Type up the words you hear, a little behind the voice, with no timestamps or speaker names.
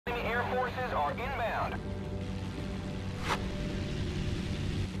forces are inbound.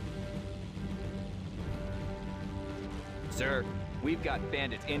 Sir, we've got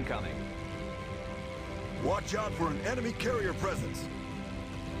bandits incoming. Watch out for an enemy carrier presence.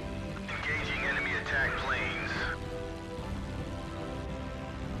 Engaging enemy attack planes.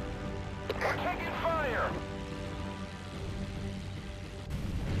 We're taking fire!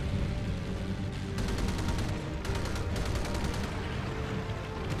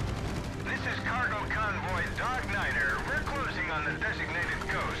 This is cargo convoy Dog Niner. We're closing on the designated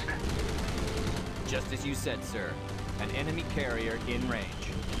coast. Just as you said, sir. An enemy carrier in range.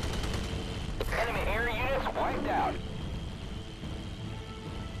 Enemy air units wiped out.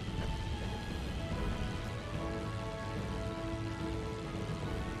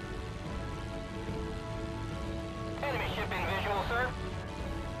 Enemy ship in visual, sir.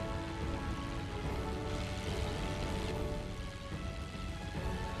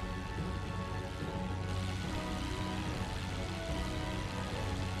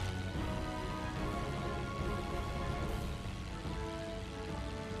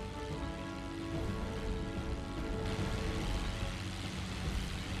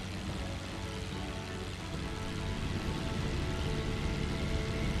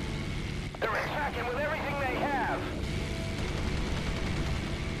 They're attacking with everything they have.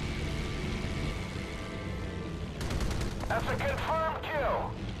 That's a confirmed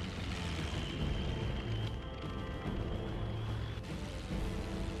kill.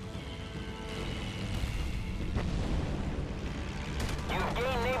 You've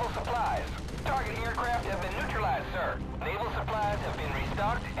gained naval supplies. Target aircraft have been neutralized, sir. Naval supplies have been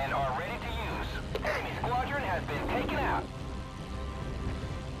restocked and are ready to use. Enemy squadron has been taken out.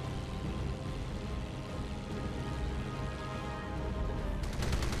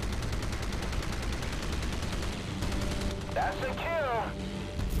 That's a kill.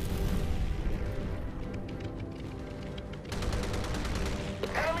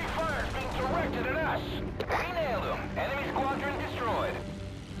 Enemy fire is being directed at us. We nailed them. Enemy squadron destroyed.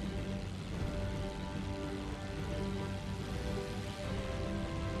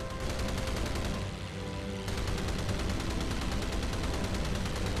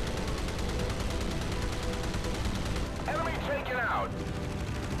 Enemy taken out.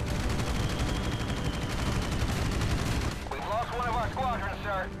 We've lost one of our squadrons,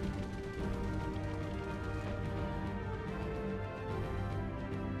 sir.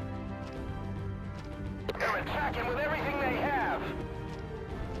 They're attacking with everything they have.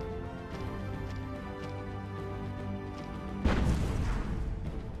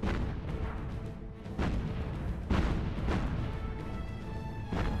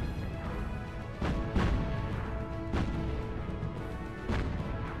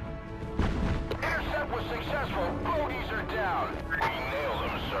 Intercept was successful. Bogies are down. We nailed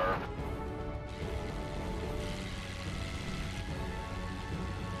them, sir.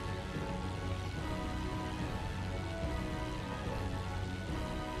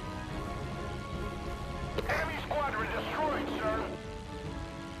 Enemy squadron destroyed, sir.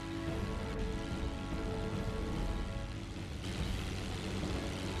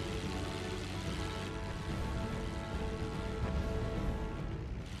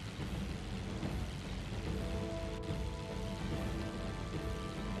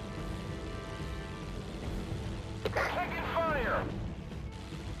 We're taking fire.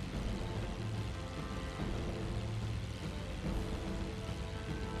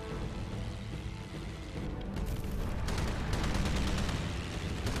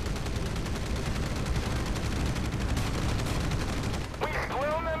 We've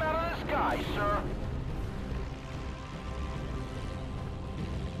blown them out of the sky, sir.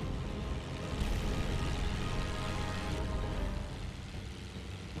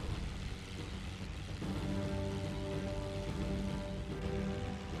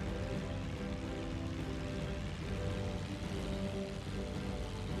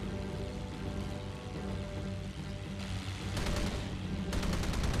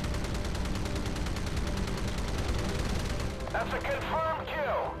 That's a confirmed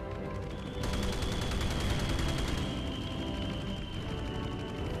kill.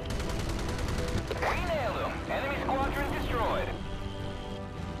 We nailed them. Enemy squadron destroyed.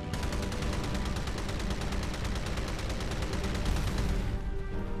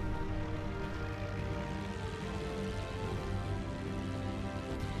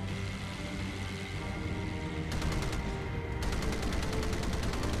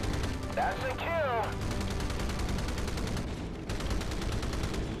 That's a kill.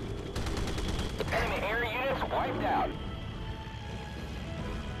 Enemy air units wiped out.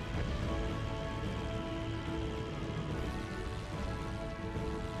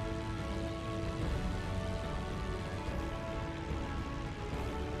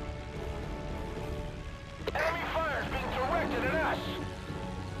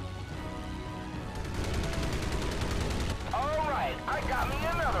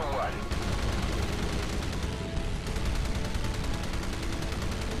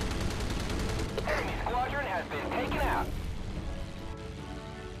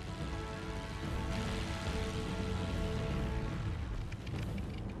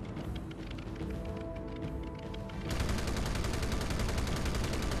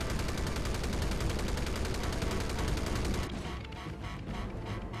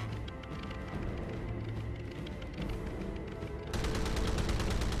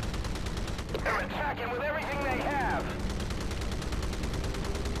 They're attacking with everything they have.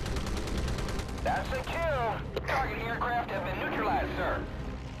 That's a kill. Target aircraft have been neutralized, sir.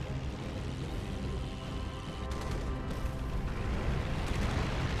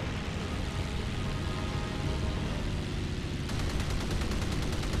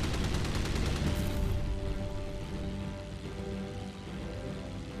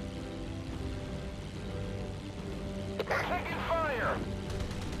 Taking fire!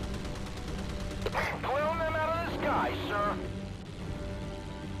 We've blown them out of the sky, sir.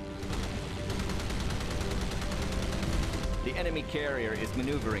 The enemy carrier is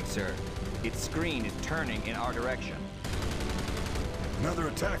maneuvering, sir. Its screen is turning in our direction. Another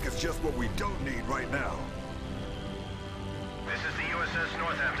attack is just what we don't need right now. This is the USS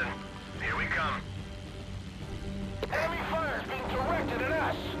Northampton. Here we come. Enemy fire is being directed at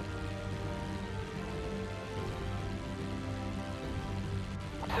us.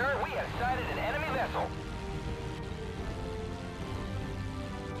 Sir, we have sighted an enemy vessel.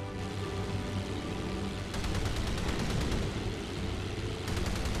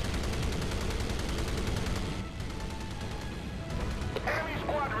 Enemy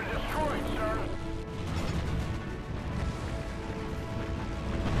squadron destroyed, sir.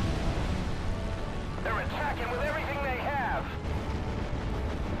 They're attacking with everything they have.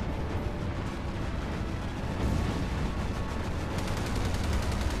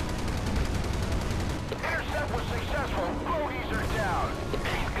 Intercept was successful. Bogies are down.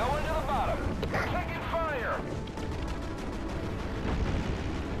 He's going to the bottom. They're taking fire.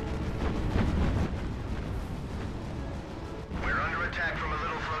 We're under attack from a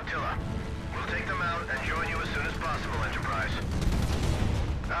little flotilla. We'll take them out and join you as soon as possible, Enterprise.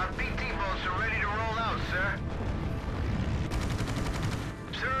 Our BT boats are ready to roll out, sir.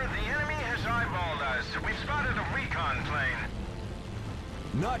 Sir, the enemy has eyeballed us. We've spotted a recon plane.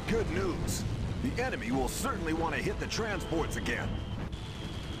 Not good news. The enemy will certainly want to hit the transports again.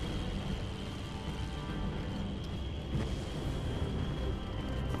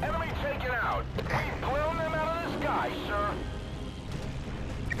 Enemy taken out. We've blown them out of the sky, sir.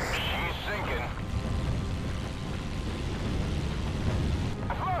 She's sinking.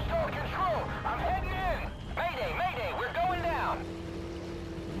 I've lost all control. I'm heading in. Mayday, mayday, we're going down.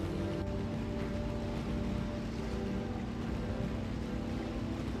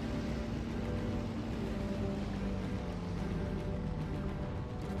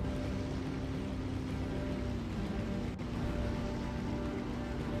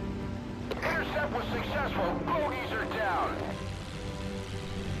 Intercept was successful. Bogies are down.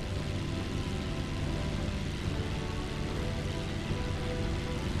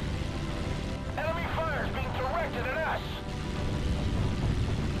 Enemy fire is being directed at us.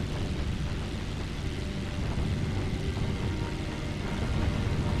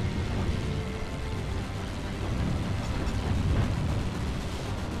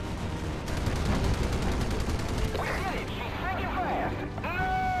 We did it. She's sinking fast.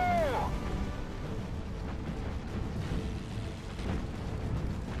 No!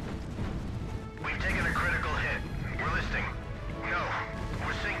 We've taken a critical hit. We're listing. No,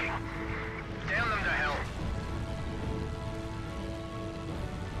 we're sinking. Damn them to hell.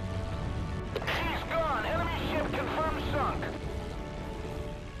 She's gone. Enemy ship confirmed sunk.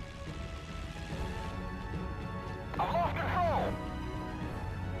 I've lost control.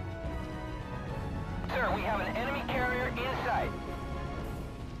 Sir, we have an enemy carrier in sight.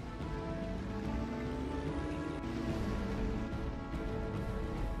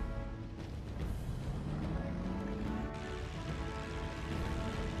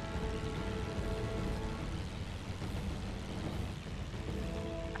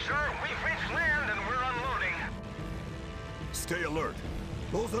 Sir, we've reached land and we're unloading. Stay alert.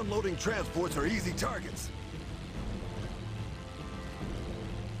 Those unloading transports are easy targets.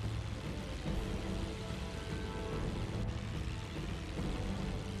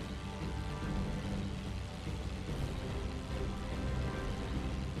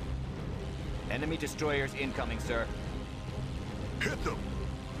 Enemy destroyers incoming, sir. Hit them!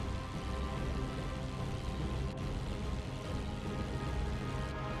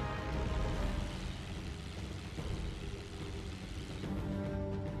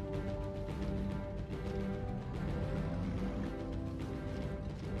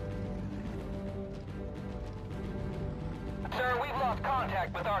 Sir, we've lost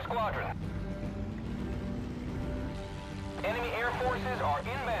contact with our squadron. Enemy air forces are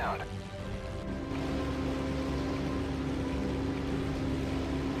inbound.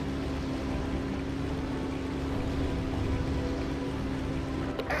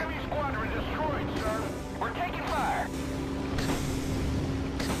 Enemy squadron destroyed, sir. We're taking fire.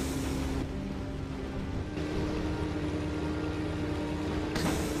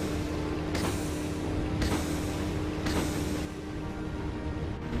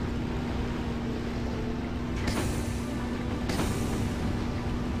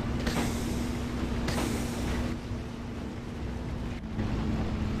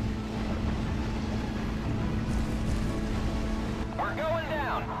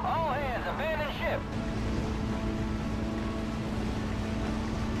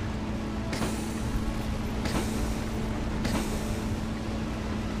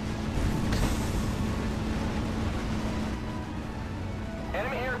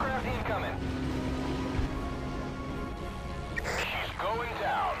 incoming. She's going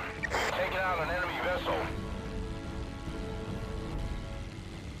down. We've taken out an enemy vessel.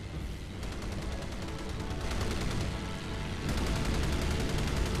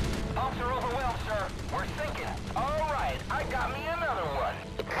 Pumps are overwhelmed, sir. We're sinking. All right, I got me another one.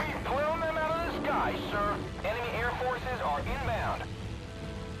 We've blown them out of the sky, sir. Enemy air forces are inbound.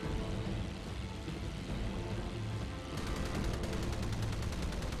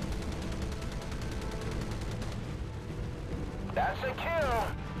 That's a kill.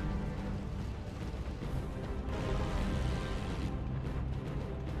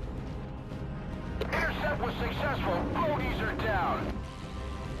 Intercept was successful. Bogies are down.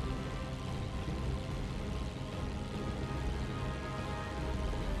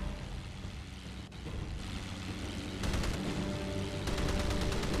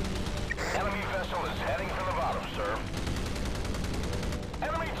 Enemy vessel is heading for the bottom, sir.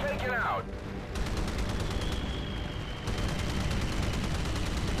 Enemy taken out.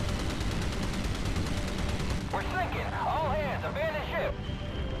 We're sinking. All hands, abandon ship.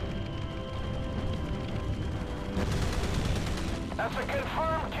 That's a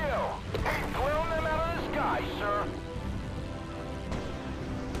confirmed kill. We've blown them out of the sky, sir.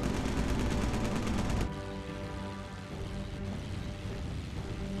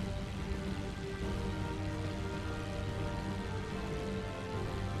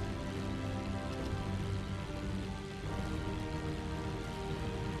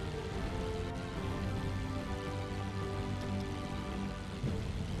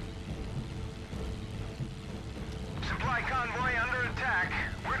 Supply convoy under attack.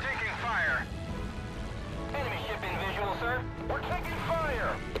 We're taking fire. Enemy ship in visual, sir. We're taking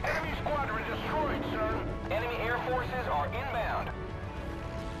fire. Enemy squadron destroyed, sir. Enemy air forces are inbound.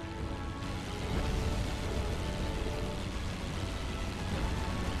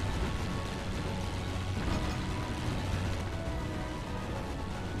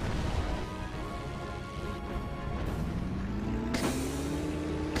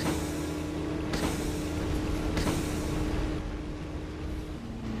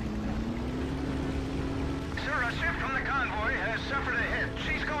 Sir, a ship from the convoy has suffered a hit.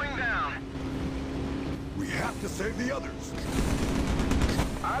 She's going down. We have to save the others.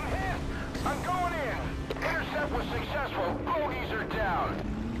 I'm hit. I'm going in. Intercept was successful. Bogies are down.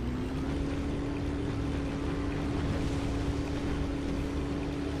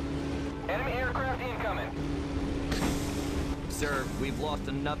 Enemy aircraft incoming. Sir, we've lost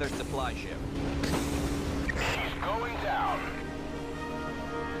another supply ship. She's going down.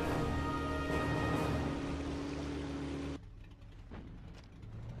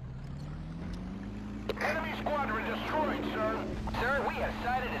 Enemy squadron destroyed, sir. Sir, we have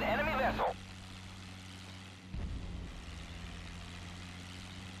sighted an enemy vessel.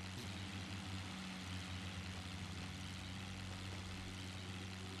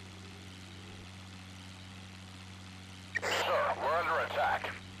 Sir, we're under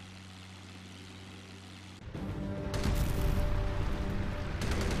attack.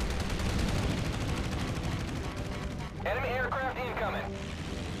 Enemy aircraft incoming.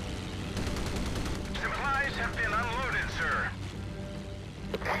 Supplies have been unloaded, sir.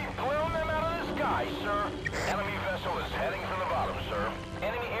 We've blown them out of the sky, sir. Enemy vessel is heading for the bottom, sir.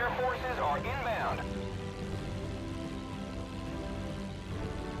 Enemy air forces are inbound.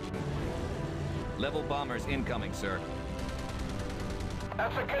 Level bombers incoming, sir.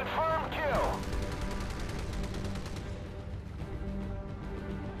 That's a confirmed kill.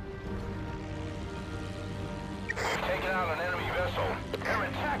 We've taken out an enemy vessel. They're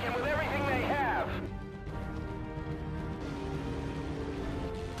attacking with everything they have.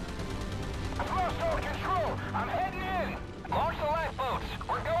 I've lost all control. I'm heading in. Launch the lifeboats.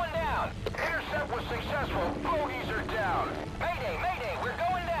 We're going down. Intercept was successful. Bogies are down. Mayday, mayday, we're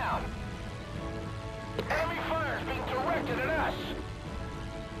going down. Enemy fire is being directed at us.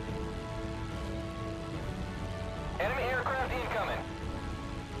 Enemy aircraft incoming.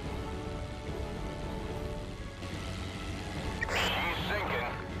 She's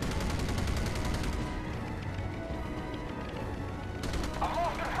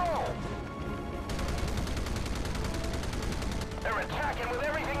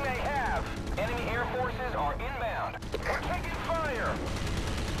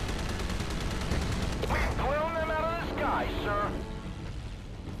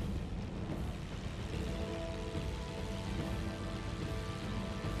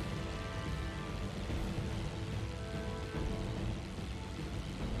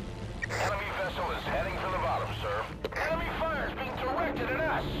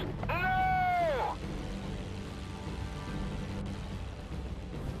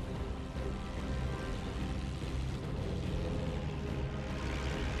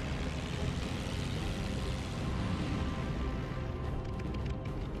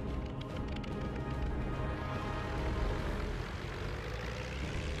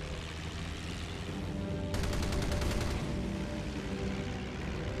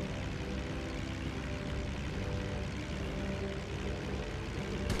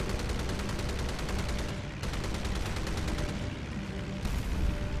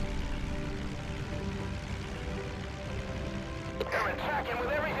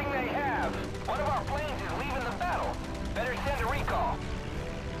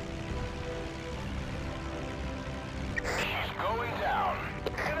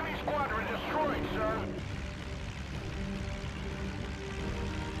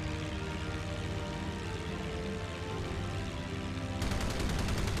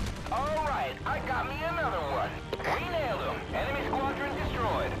right, I got me another one. We nailed him. Enemy squadron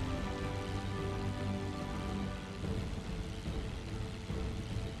destroyed.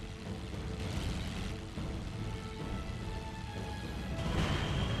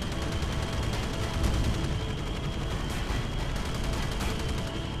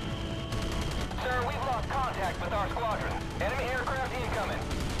 Sir, we've lost contact with our squadron. Enemy aircraft incoming.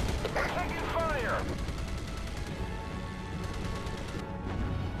 We're taking fire.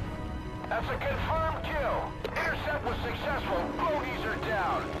 That's a confirmed kill. Intercept was successful. Bogies are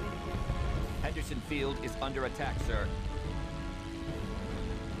down. Henderson Field is under attack, sir.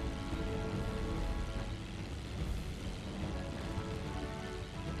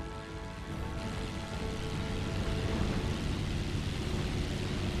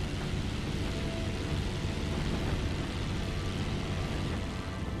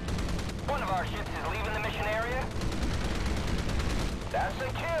 One of our ships is leaving the mission area. That's a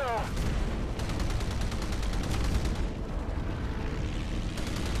kill.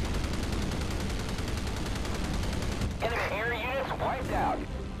 Enemy air units wiped out.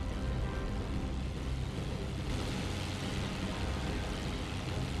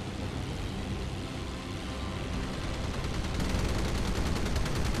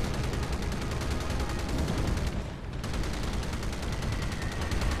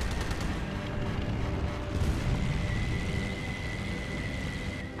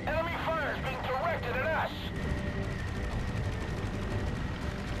 Enemy fire is being directed at us.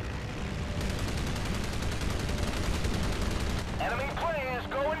 Enemy plane is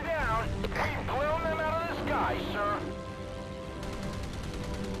going down. We've blown them out of the sky, sir.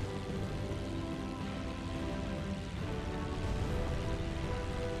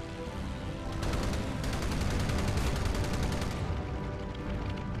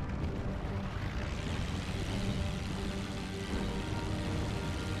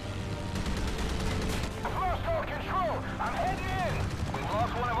 I've lost all control. I'm heading in. We've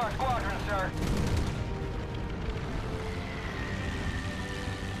lost one of our squadrons, sir.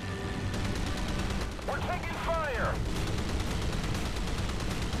 We're taking fire!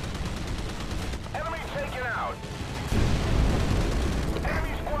 Enemy taken out!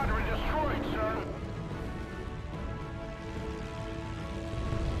 Enemy squadron destroyed, sir!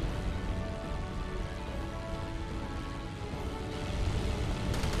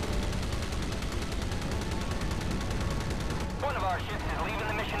 One of our ships is leaving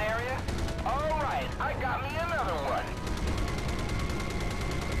the mission area. All right, I got me another one.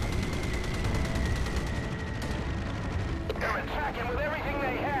 They're attacking with everything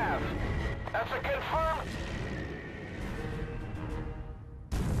they have. That's a confirmed